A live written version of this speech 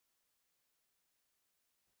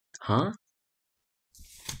Huh?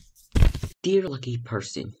 Dear lucky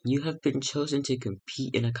person, you have been chosen to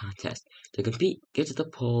compete in a contest. To compete, get to the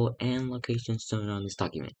pole and location shown on this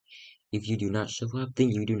document. If you do not show up,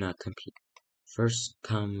 then you do not compete. First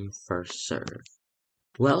come, first serve.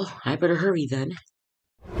 Well, I better hurry then.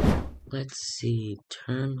 Let's see,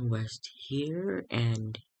 turn west here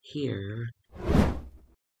and here.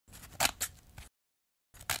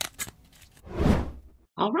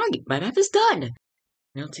 Alright, my map is done!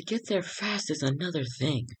 Now to get there fast is another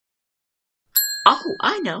thing. Oh,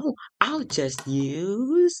 I know! I'll just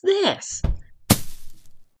use this!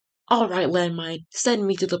 Alright, landmine, send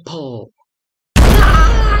me to the pole!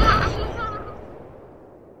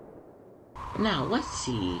 Now, let's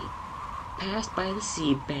see. Passed by the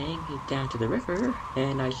sea bank down to the river,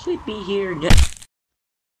 and I should be here next.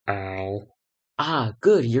 Ow. Ah,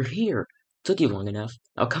 good, you're here. Took you long enough.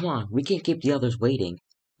 Oh, come on, we can't keep the others waiting.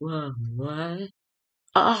 What?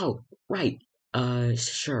 Oh, right.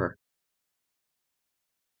 Sure.